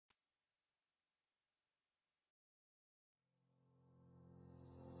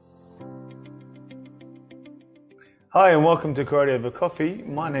Hi and welcome to Karate Over Coffee.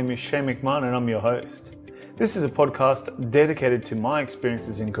 My name is Shane McMahon and I'm your host. This is a podcast dedicated to my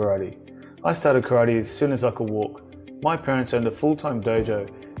experiences in karate. I started karate as soon as I could walk. My parents owned a full-time dojo,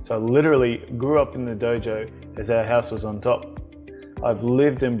 so I literally grew up in the dojo as our house was on top. I've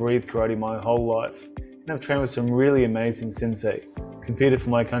lived and breathed karate my whole life, and I've trained with some really amazing sensei, competed for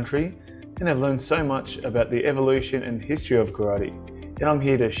my country, and I've learned so much about the evolution and history of karate. And I'm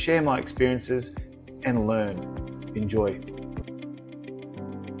here to share my experiences and learn. Enjoy.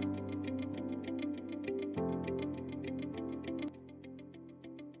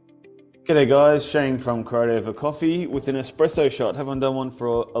 G'day guys, Shane from Karate Over Coffee with an espresso shot. Haven't done one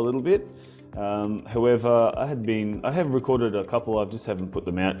for a little bit. However, I have recorded a couple, I just haven't put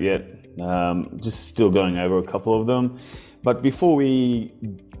them out yet. Just still going over a couple of them. But before we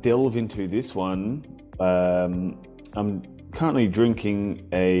delve into this one, I'm currently drinking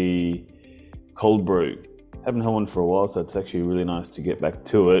a cold brew. Haven't had one for a while, so it's actually really nice to get back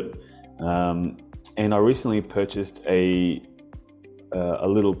to it. And I recently purchased a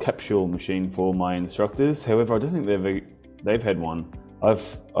little capsule machine for my instructors. However, I don't think they've had one.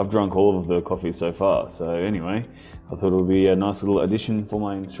 I've drunk all of the coffee so far. So anyway, I thought it would be a nice little addition for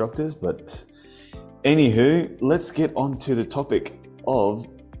my instructors. But anywho, let's get on to the topic of,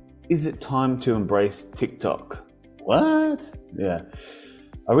 is it time to embrace TikTok? What? Yeah.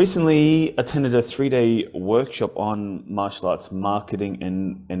 I recently attended a 3-day workshop on martial arts marketing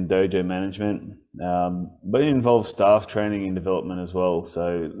and dojo management, but it involves staff training and development as well.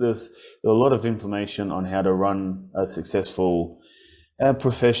 So there was a lot of information on how to run a successful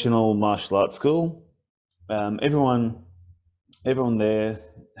professional martial arts school. Everyone there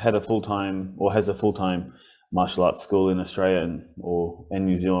had a full-time or has a full-time martial arts school in Australia and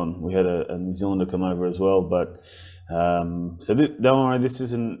New Zealand. We had a New Zealander come over as well, but so don't worry, this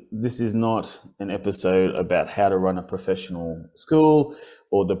is not an episode about how to run a professional school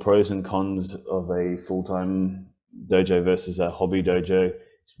or the pros and cons of a full-time dojo versus a hobby dojo.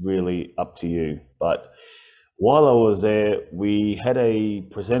 It's really up to you. But while I was there, we had a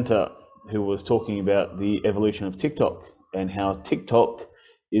presenter who was talking about the evolution of TikTok and how TikTok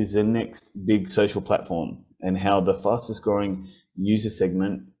is the next big social platform and how the fastest growing user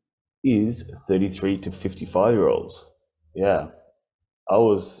segment is 33 to 55-year-olds. Yeah, I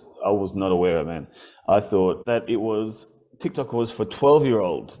was not aware of it, man. I thought that TikTok was for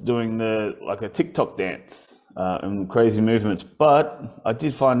 12-year-olds doing a TikTok dance and crazy movements. But I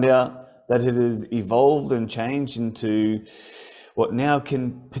did find out that it has evolved and changed into what now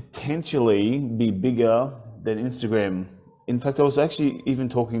can potentially be bigger than Instagram. In fact, I was actually even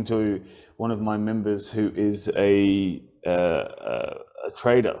talking to one of my members who is a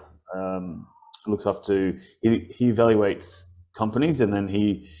trader. Looks after, he evaluates companies, and then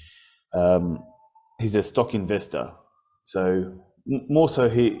he's a stock investor. So more so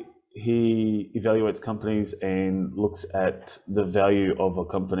he evaluates companies and looks at the value of a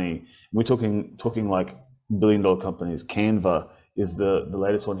company. We're talking like billion-dollar companies. Canva is the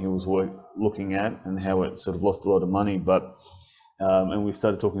latest one he was looking at, and how it sort of lost a lot of money. But and we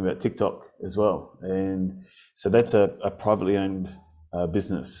started talking about TikTok as well, and so that's a privately owned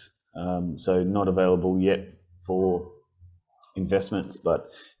business. So not available yet for investments, but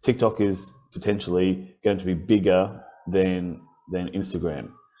TikTok is potentially going to be bigger than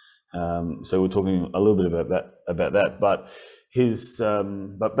Instagram. So we're talking a little bit about that. But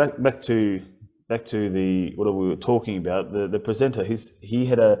back to the what we were talking about. The presenter, he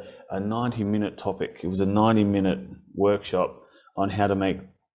had a 90-minute topic. It was a 90-minute workshop on how to make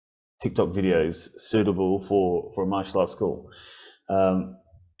TikTok videos suitable for a martial arts school.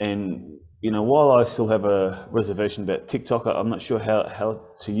 And while I still have a reservation about TikTok, I'm not sure how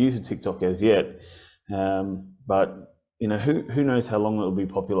to use a TikTok as yet. But who knows how long it will be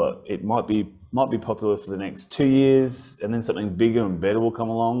popular? It might be popular for the next 2 years, and then something bigger and better will come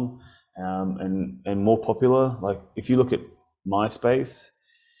along, and more popular. Like if you look at MySpace,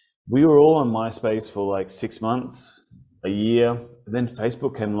 we were all on MySpace for like 6 months, a year. Then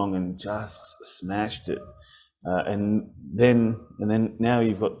Facebook came along and just smashed it. And then now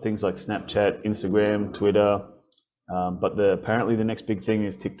you've got things like Snapchat, Instagram, Twitter, but apparently the next big thing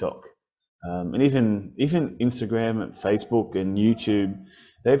is TikTok. And even Instagram and Facebook and YouTube,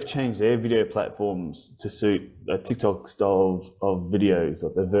 they've changed their video platforms to suit a TikTok style of videos,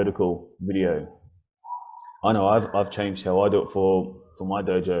 like the vertical video. I know I've changed how I do it for my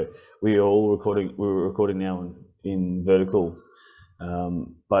dojo. We're recording now in vertical,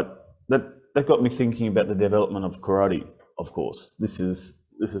 but that got me thinking about the development of karate. Of course, this is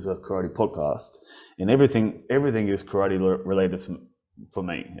a karate podcast, and everything is karate related for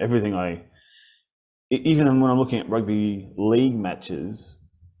me. Everything even when I'm looking at rugby league matches,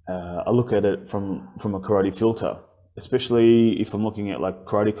 I look at it from a karate filter, especially if I'm looking at like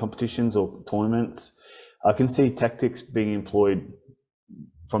karate competitions or tournaments. I can see tactics being employed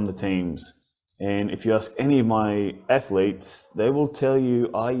from the teams. And if you ask any of my athletes, they will tell you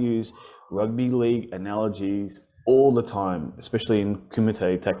I use rugby league analogies all the time, especially in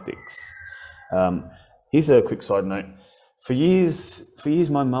kumite tactics. Um, Here's a quick side note. For years,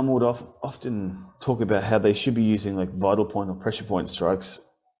 my mum would often talk about how they should be using like vital point or pressure point strikes,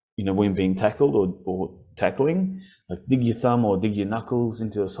 when being tackled or tackling, like dig your thumb or dig your knuckles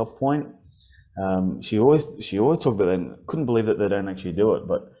into a soft point. She always talked about that and couldn't believe that they don't actually do it.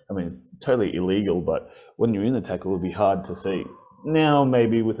 But I mean, it's totally illegal. But when you're in the tackle, it'd be hard to see. Now,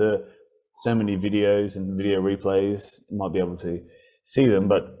 maybe with so many videos and video replays, you might be able to see them.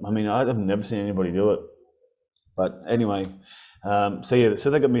 But I mean, I've never seen anybody do it. But anyway, so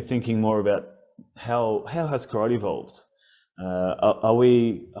that got me thinking more about how has karate evolved. Are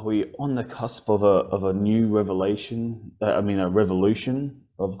we on the cusp of a new revelation? A revolution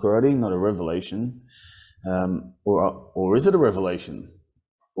of karate, not a revelation, or is it a revelation,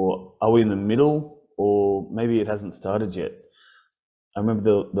 or are we in the middle, or maybe it hasn't started yet? I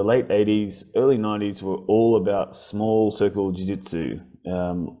remember the late 80s, early 90s were all about small circle jiu-jitsu,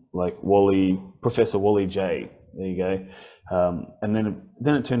 like Professor Wally J. There you go. And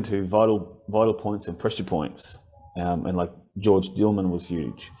then it turned to vital points and pressure points, and like George Dillman was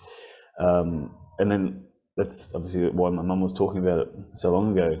huge. And then that's obviously why my mum was talking about it so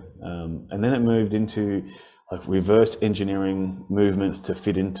long ago. And then it moved into like reverse engineering movements to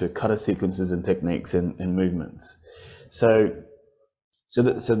fit into kata sequences and techniques and movements. So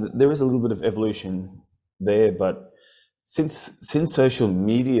there is a little bit of evolution there, but since social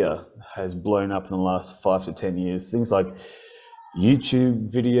media has blown up in the last 5 to 10 years, things like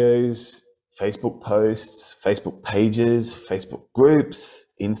YouTube videos, Facebook posts, Facebook pages, Facebook groups,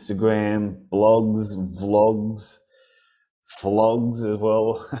 Instagram, blogs, vlogs, vlogs as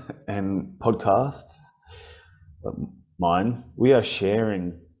well, and podcasts, we are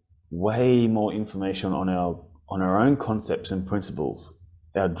sharing way more information on our own concepts and principles,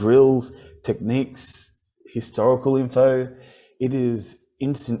 our drills, techniques, historical info. It is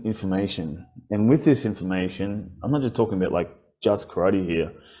instant information. And with this information, I'm not just talking about like just karate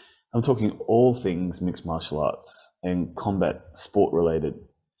here. I'm talking all things mixed martial arts and combat sport related.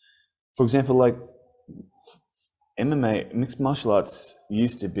 For example, like MMA, mixed martial arts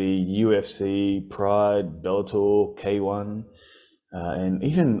used to be UFC, Pride, Bellator, K1. And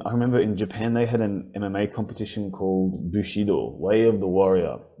even I remember in Japan, they had an MMA competition called Bushido, Way of the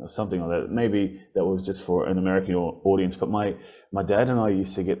Warrior, or something like that. Maybe that was just for an American audience, but my dad and I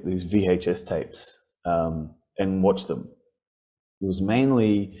used to get these VHS tapes and watch them. It was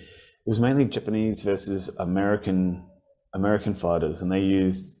mainly Japanese versus American fighters, and they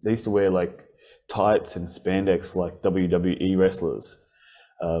used to wear like tights and spandex like WWE wrestlers,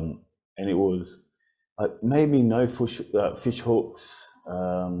 and it was maybe no fish hooks,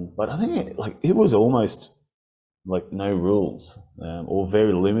 but I think it was almost like no rules, or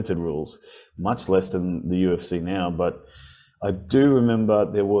very limited rules, much less than the UFC now. But I do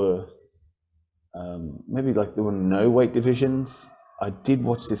remember there were there were no weight divisions. I did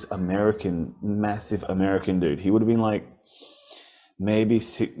watch this massive American dude. He would have been like maybe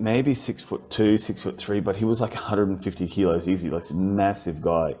 6'2", 6'3", but he was like 150 kilos easy, like this massive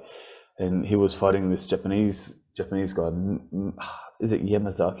guy. And he was fighting this Japanese guy. Is it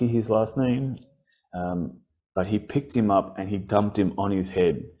Yamazaki, his last name? But he picked him up and he dumped him on his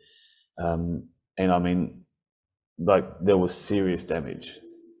head. And I mean, like there was serious damage.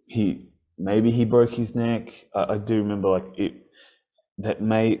 Maybe he broke his neck. I do remember like it. That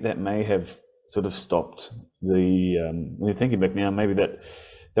may have sort of stopped the. When you're thinking back now, maybe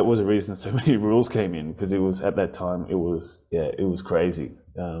that was a reason so many rules came in, because it was at that time it was crazy.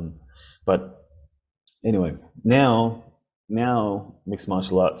 But anyway, now mixed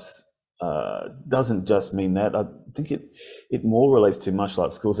martial arts doesn't just mean that. I think it more relates to martial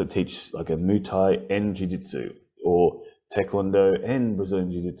arts schools that teach like a Muay Thai and Jiu-Jitsu, or Taekwondo and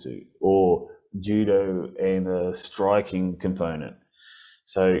Brazilian Jiu-Jitsu, or Judo and a striking component.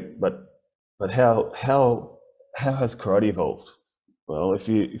 So, but how has karate evolved? Well, if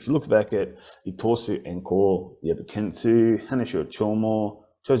you look back at Itosu and Core, Kentsu, Hanisho Chomo,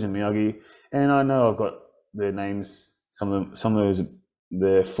 Chojin Miyagi, and I know I've got their names. Some of those,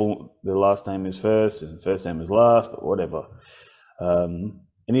 their last name is first and first name is last, but whatever. And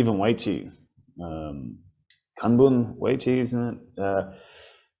even Weichi, Kanbun Weichi, isn't it?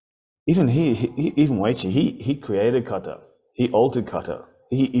 Even Weichi, he created kata. He altered kata.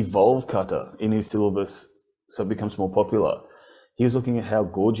 he evolved kata in his syllabus so it becomes more popular. He was looking at how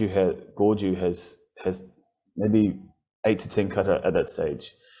Gorju has maybe 8 to 10 kata at that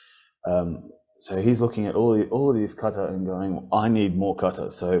stage. So he's looking at all of these kata and going, I need more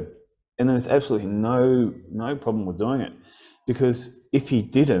kata. So, and then there's absolutely no problem with doing it, because if he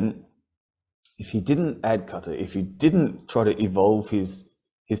didn't add kata, if he didn't try to evolve his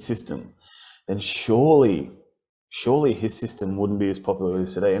system, then surely his system wouldn't be as popular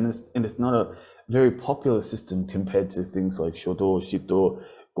as today. And it's not a very popular system compared to things like Shoto, Shito,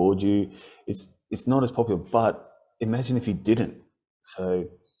 Gorju. It's not as popular, but imagine if he didn't. So,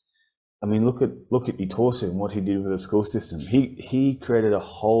 I mean, look at Itosu and what he did with the school system. He created a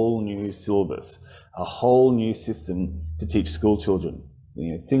whole new syllabus, a whole new system to teach school children.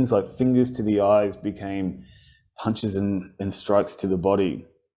 You know, things like fingers to the eyes became punches and strikes to the body.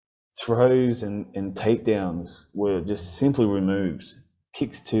 Throws and takedowns were just simply removed.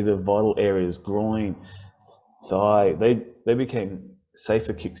 Kicks to the vital areas, groin, thigh, they became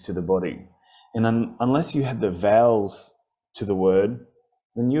safer kicks to the body. And unless you had the vowels to the word,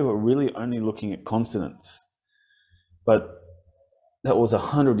 then you were really only looking at consonants. But that was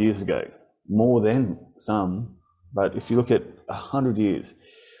 100 years ago, more than some. But if you look at 100 years,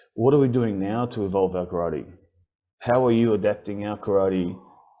 what are we doing now to evolve our karate? How are you adapting our karate?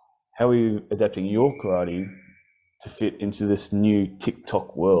 How are you adapting your karate to fit into this new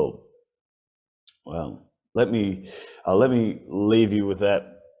TikTok world? Well, let me leave you with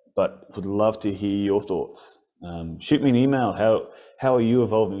that, but would love to hear your thoughts. Shoot me an email. How are you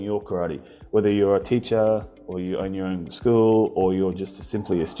evolving your karate? Whether you're a teacher or you own your own school or you're just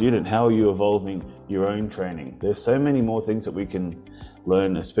simply a student, how are you evolving your own training? There's so many more things that we can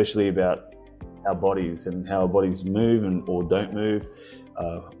learn, especially about our bodies and how our bodies move or don't move,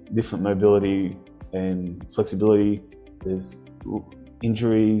 different mobility and flexibility. There's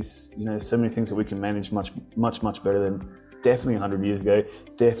injuries, so many things that we can manage much better than definitely 100 years ago,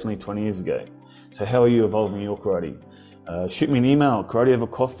 definitely 20 years ago. So how are you evolving your karate? Shoot me an email,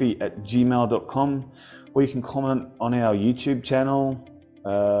 karateovercoffee@gmail.com, or you can comment on our YouTube channel,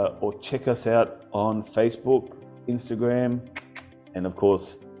 or check us out on Facebook, Instagram, and of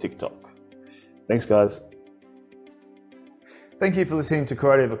course, TikTok. Thanks, guys. Thank you for listening to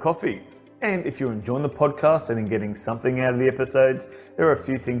Karate Over Coffee. And if you're enjoying the podcast and getting something out of the episodes, there are a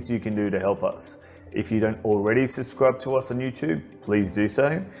few things you can do to help us. If you don't already subscribe to us on YouTube, please do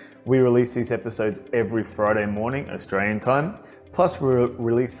so. We release these episodes every Friday morning, Australian time. Plus, we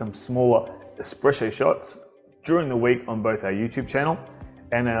release some smaller espresso shots during the week on both our YouTube channel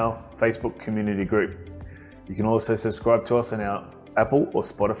and our Facebook community group. You can also subscribe to us on our Apple or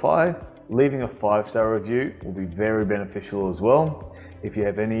Spotify. Leaving a 5-star review will be very beneficial as well. If you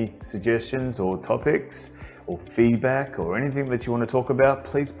have any suggestions or topics or feedback or anything that you want to talk about,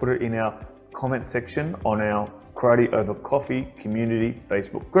 please put it in our comment section on our Karate Over Coffee community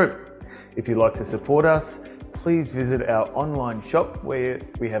Facebook group. If you'd like to support us, please visit our online shop where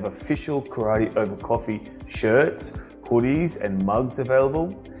we have official Karate Over Coffee shirts, hoodies and mugs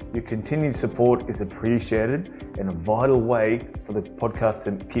available. Your continued support is appreciated and a vital way for the podcast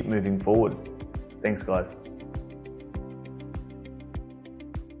to keep moving forward. Thanks, guys.